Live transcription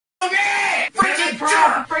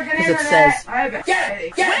the freaking internet. It says.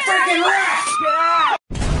 Get freaking wrecked!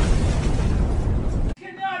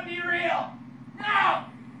 Cannot be real. No!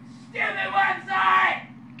 Stupid website!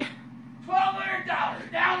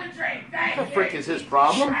 $1,200 down the drain. Thank you. What the frick is his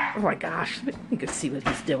problem? Oh my gosh, you can see what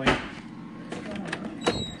he's doing.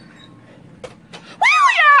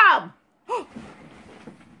 William!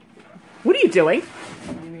 What are you doing?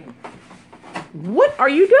 What do you mean? What are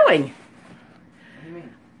you doing? What do you mean?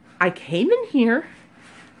 I came in here.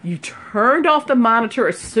 You turned off the monitor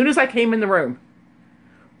as soon as I came in the room.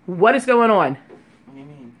 What is going on? What do you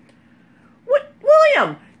mean? What,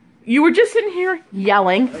 William? You were just in here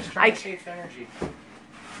yelling. I was trying to save energy.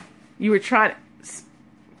 You were trying to...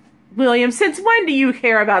 William, since when do you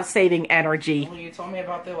care about saving energy? Well, you told me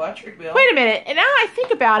about the electric bill. Wait a minute, and now I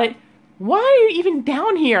think about it, why are you even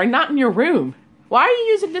down here and not in your room? Why are you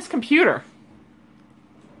using this computer?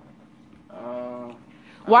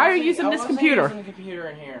 Why are you using this computer? I wasn't using the computer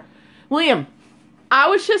in here. William, I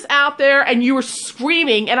was just out there and you were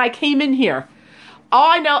screaming and I came in here. All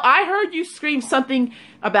I know, I heard you scream something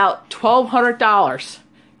about $1,200.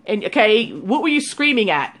 And, okay, what were you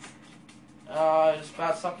screaming at? It was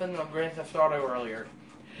about something on Grand Theft Auto earlier.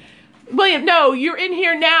 William, no, you're in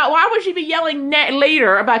here now. Why would you be yelling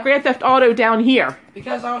later about Grand Theft Auto down here?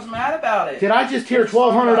 Because I was mad about it. Did I just hear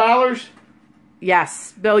 $1,200?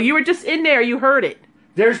 Yes, Bill, you were just in there. You heard it.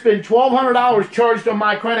 There's been $1,200 charged on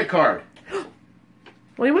my credit card.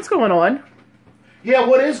 William, what's going on? Yeah,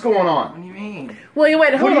 what is going on? What do you mean? William,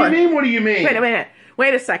 wait, hold on. What do you mean, what do you mean? Wait a minute.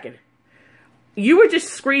 Wait a second. You were just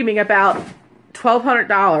screaming about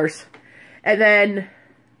 $1,200, and then...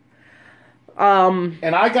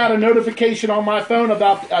 And I got a notification on my phone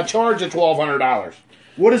about a charge of $1,200.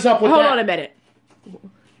 What is up with that? Hold on a minute.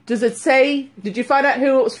 Does it say... Did you find out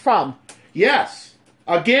who it was from? Yes.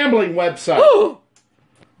 A gambling website.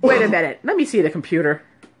 Wait a minute. Let me see the computer.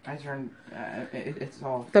 I turned... it's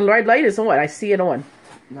all... The red light is on. I see it on.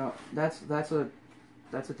 No, that's a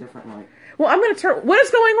different light. Well, I'm going to turn... What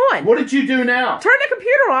is going on? What did you do now? Turn the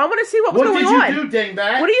computer on. I want to see what's going on. What did you do,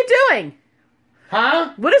 dingbat? What are you doing?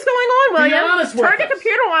 Huh? What is going on, William? Be honest with Turn the us.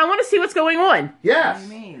 computer on. I want to see what's going on. Yes. What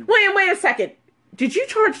do you mean? William, wait a second. Did you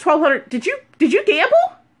charge $1,200? Did you gamble?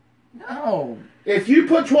 No. If you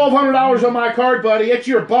put $1,200 on my card, buddy, it's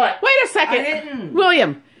your butt. Wait a second. I didn't.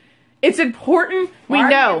 William, it's important we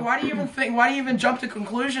know. Why do you even jump to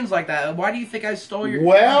conclusions like that? Why do you think I stole your...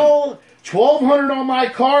 Well, $1,200 on my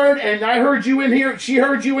card, and I heard you in here, she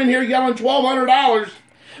heard you in here yelling $1,200.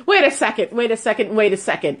 Wait a second. Wait a second. Wait a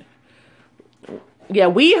second. Yeah,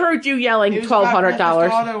 we heard you yelling $1,200.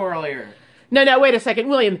 Auto earlier. No, wait a second.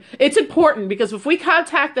 William, it's important because if we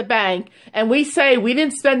contact the bank and we say we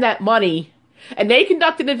didn't spend that money and they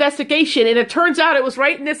conduct an investigation and it turns out it was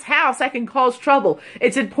right in this house, that can cause trouble.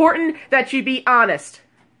 It's important that you be honest.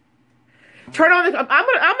 I'm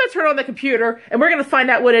gonna turn on the computer and we're gonna find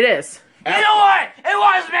out what it is. You know what? It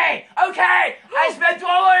was me! Okay! I spent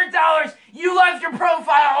 $1,200, you left your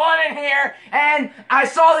profile on in here, and I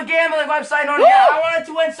saw the gambling website on here. I wanted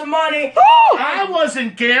to win some money. I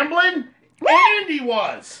wasn't gambling. Andy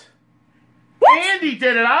was. What? Andy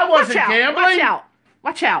did it. I wasn't gambling. Watch out.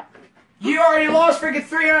 Watch out. You already lost freaking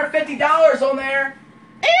 $350 on there.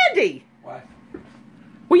 Andy! What?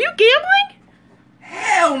 Were you gambling?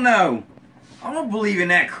 Hell no! I don't believe in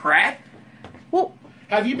that crap. Well,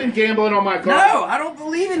 have you been gambling on my card? No, I don't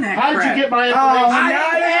believe in that How crap. did you get my information?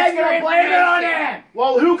 I didn't blame it on him.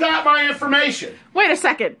 Well, who got my information? wait a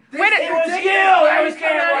second. It was you that was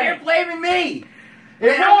coming out here blaming me.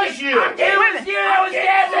 It was you. It was you that was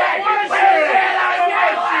gambling. It was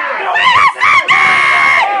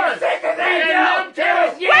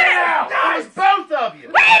you that was gambling. It was both of you.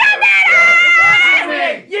 Wait a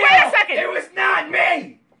minute! Yeah, Wait a second. It was not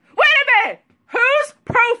me. Wait a minute! Whose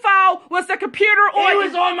profile was the computer on? It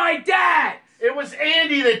was on my dad. It was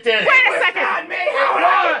Andy that did it. Wait a It was second! not me. How would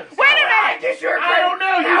I? Wait a minute! I don't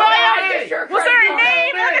know. You William, was there a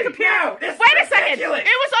name on the computer? No, this is Wait a second! ridiculous.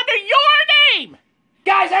 It was under your name!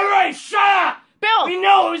 Guys, everybody shut up. Bill, We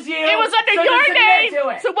know it was you. it was under so your just admit name, to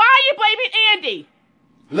it. so why are you blaming Andy?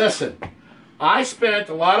 Listen, I spent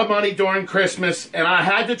a lot of money during Christmas, and I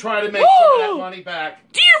had to try to make some of that money back.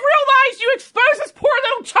 Do you realize you exposed this poor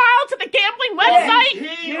little child to the gambling website?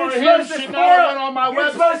 He You're or him supposed to should spoil- not have been on my You're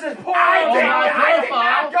website. supposed to pour I on did my not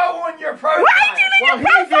profile. go on your profile. Why did you leave Well, your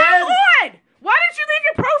he profile did. on? Why did you leave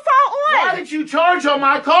your profile on? Why did you charge on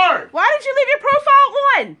my card? Why did you leave your profile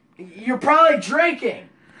on? You're probably drinking.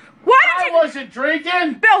 Why I did you, wasn't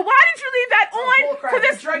drinking. Bill? Why did you leave that on Bullcrap. for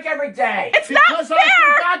this? You drink every day. It's not Because fair.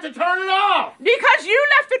 I forgot to turn it off. Because you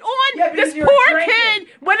left it on. Yeah, because This you poor were drinking. kid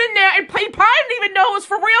went in there and he probably didn't even know it was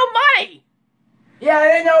for real money. Yeah, I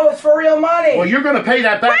didn't know it was for real money. Well, you're going to pay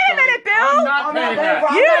that back. Wait a minute, Bill. I'm not paying that.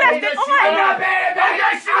 You left it on. I'm not paying it back.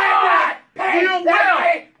 Yes, you I'm will. not paying You that will.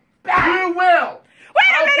 money back. You will. Wait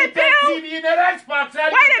a I'll minute, get that Bill. TV and that Xbox out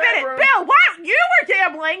of Wait your a minute, bedroom. Bill. What? You were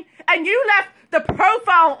gambling, and you left the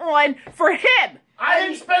profile on for him. I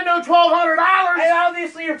didn't spend no $1,200. And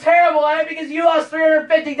obviously you're terrible at it because you lost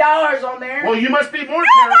 $350 on there. Well, you must be more Oh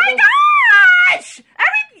terrible. my gosh!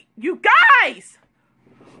 You guys!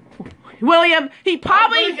 William, he I'm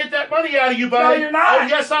probably... going to get that money out of you, No, buddy. you're not. Oh,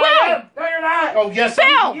 yes, I Will. am. No, you're not. Oh, yes, Bill.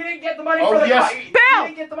 I am. You didn't get the money Oh, for the yes. car. Bill. You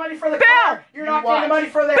didn't get the money for the Bill. car. You're not getting the money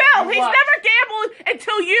for the... Bill, he's watch. never gambled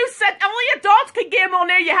until you said only adults could gamble on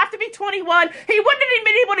there. You have to be 21. He wouldn't have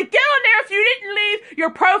been able to get on there if you didn't leave your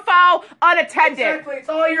profile unattended. Exactly. It's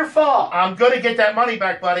all your fault. I'm going to get that money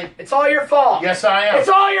back, buddy. It's all your fault. Yes, I am. It's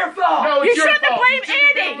all your fault. No, You it's your shouldn't have fault. blamed You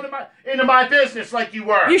shouldn't have Andy. gone into my business like you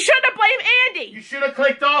were. You shouldn't have blamed Andy. You should have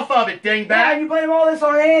clicked off of it, Yeah, dingbat. you blame all this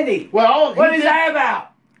on Andy. Well, What he is did- that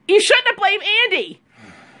about? You shouldn't have blamed Andy.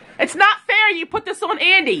 It's not fair you put this on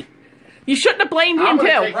Andy. You shouldn't have blamed him I'm gonna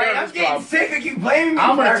too. take care of this problem. sick of you blaming me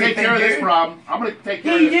I'm for going to take everything, care of this dude. problem. I'm going to take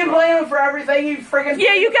care Yeah, of you this do problem. blame him for everything. You freaking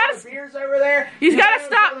Yeah, you blame him gotta- for the beers over there. You gotta blame him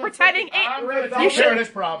stop for the pretending freaking- I'm going to You take care should- of this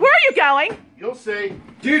problem. Where are you going? You'll see.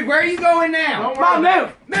 Dude, where are you going now? Don't Come on, worry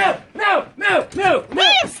move, move.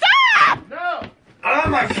 William, stop! No. Oh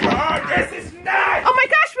my God, this is nuts. Oh my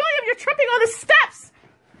gosh, William, you're tripping on the steps.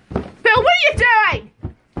 Bill, what are you doing?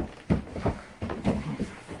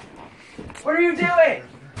 What are you doing?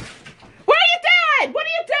 What are you doing? What are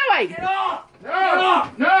you doing? Get off! No. Get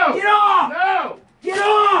off! No. Get off! No. Get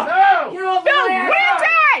off! No. Get off! Bill, my what ass!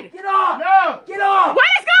 are you doing? Get off! No. Get off! What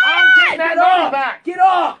is I'm going getting that on? money back. Get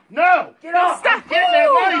off! No. Get off! Stop. Getting that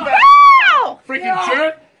money back. No! Freaking Get off.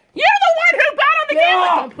 jerk. You're the one who got on the Get game.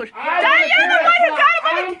 off. Don't push. I'm Dad, you're the one who got him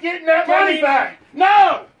on the I'm getting that money back.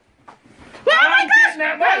 No. Oh my I'm gosh! getting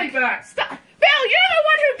that money back. Stop. Bill, you're the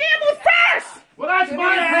one who gambled first. Well, that's Give me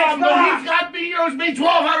my the problem. Xbox. He's got me. He owes me Give me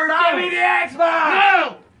 $1,200. the Xbox!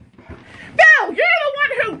 No. Bill, you're the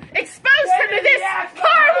one who exposed him to this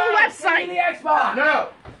horrible Give me the website. Xbox! No.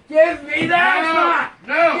 Give me the Xbox!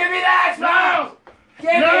 No. Give me the Xbox! No.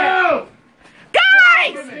 Give me it! No.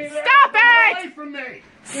 Guys, Get stop it! away from me.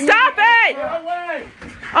 Stop it! Get away.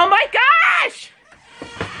 Oh my gosh!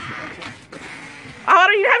 I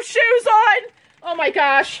don't even have shoes on. Oh my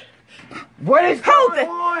gosh! What is Hold going it.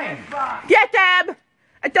 on? Get them!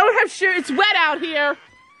 I don't have shoes. It's wet out here.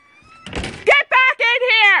 Get back in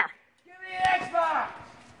here! Give me the Xbox!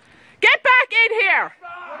 Get back in here!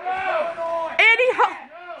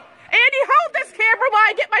 Andy, hold this camera while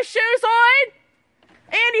I get my shoes on.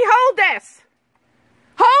 Andy, hold this.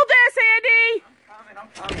 Hold this, Andy. I'm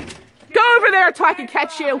coming. Go over there so I can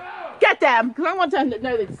catch you. Get them, because I want them to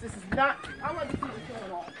know that this is not. I want to see what's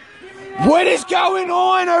going on. What is going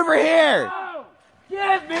on over here?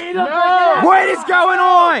 Give me the No. What is going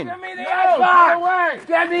on? Give me the Get Xbox! away.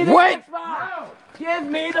 Give me the What? Xbox! Give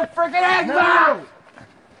me the freaking Xbox!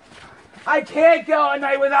 I can't go a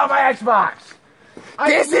night without my Xbox!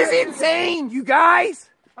 This is insane, you guys.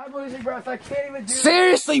 I'm losing breath. I can't even do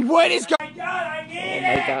Seriously, what is going Oh my God, I need Oh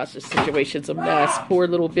my it! gosh, this situation's a mess. Poor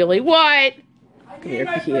little Billy. What? I need here,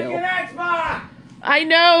 my heel. freaking Xbox! I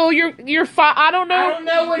know you're fine. I don't know.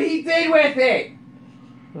 know what he did with it!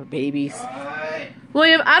 Oh, babies.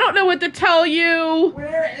 William, I don't know what to tell you.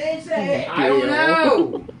 Where is it? I don't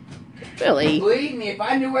know. Billy, Believe me, if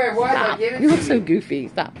I knew where it was, stop. You look so goofy.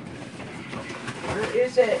 Stop. Where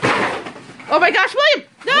is it? Oh my gosh, William!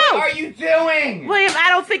 No! What are you doing? William, I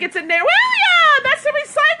don't think it's in there. William! That's the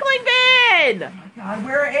recycling bin! God,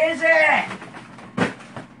 where is it?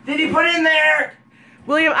 Did he put it in there?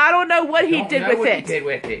 William, I don't know what he did with it. did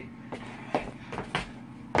with it.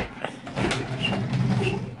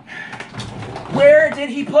 Where did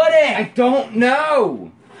he put it? I don't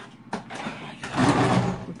know.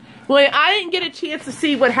 William, I didn't get a chance to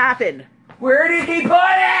see what happened. Where did he put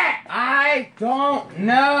it? I don't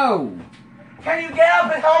know. Can you get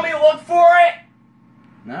up and help me look for it?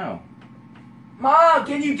 No. Mom,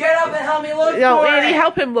 can you get up and help me look No, for Andy, it?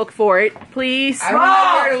 help him look for it. Please. I don't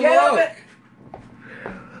know where to Mom, get up look.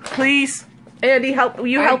 and... Please. Andy, help. Will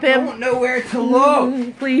you help I him? don't know where to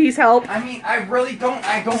look. Please help. I mean, I really don't.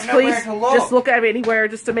 I don't know Please, where to look. just look at him anywhere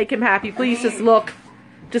just to make him happy. Please, just look.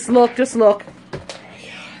 Just look, just look.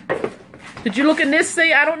 Did you look in this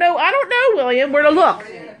thing? I don't know, William, where to look.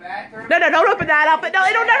 In the bathroom. No, don't open that up. No,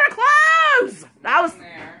 it'll never close. That was...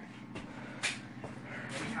 There.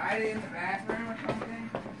 Hide it in the bathroom or something.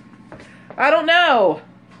 I don't know.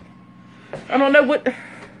 I don't know what...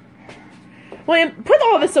 William, put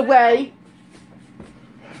all this away.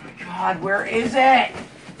 God, where is it?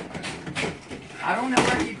 I don't know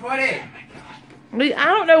where he put it. I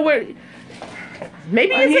don't know where.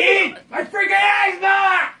 Maybe I it's need my freaking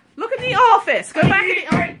Xbox! look in the office. Go back in the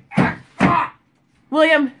office.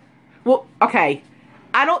 William, well, okay.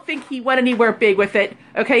 I don't think he went anywhere big with it.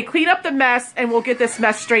 Okay, clean up the mess, and we'll get this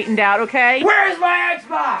mess straightened out, okay? Where's my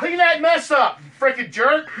Xbox? Clean that mess up, you freaking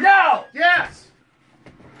jerk. No! Yes.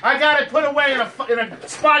 I got it put away in a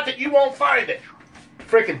spot that you won't find it.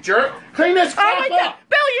 Freaking jerk. Clean this Oh crap my God, up.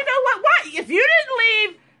 Bill! You know what? Why? If you didn't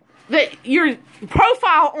leave your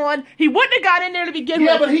profile on, he wouldn't have got in there to begin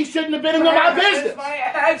Yeah, with. but he shouldn't have been in my Where's business. my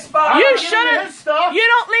Xbox? You I'm giving shouldn't. his stuff. You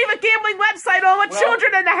don't leave a gambling website on with Well,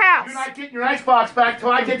 children in the house. You're not getting your Xbox back till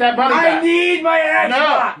I get that money I back. need my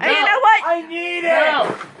Xbox! And you know what? I need it!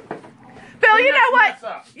 No. Bill, you Clean know that what? mess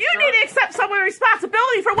up, You jerk. need to accept some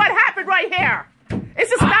responsibility for what happened right here. It's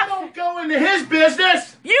just I not. don't go into his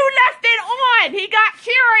business. You left it on. He got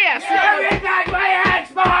curious. Give me back my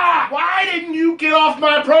Xbox! Why didn't you get off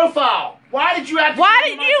my profile? Why did you have to Why get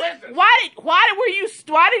did into you? my business?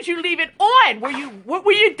 Why did you leave it on? What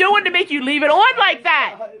were you doing to make you leave it on like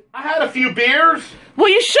that? I had a few beers. Well,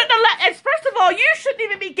 you shouldn't have let. First of all, you shouldn't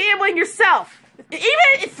even be gambling yourself.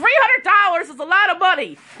 Even $300 is a lot of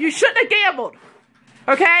money. You shouldn't have gambled.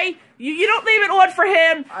 Okay? You don't leave it on for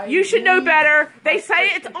him. You should know better. They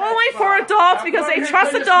say it's only for adults because they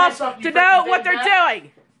trust adults to know what they're doing.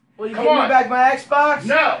 Will you Come give me on. back my Xbox?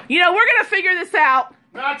 No. You know, we're going to figure this out.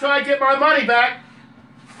 Not till I get my money back.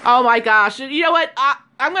 Oh my gosh. You know what?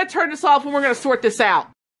 I'm going to turn this off and we're going to sort this out.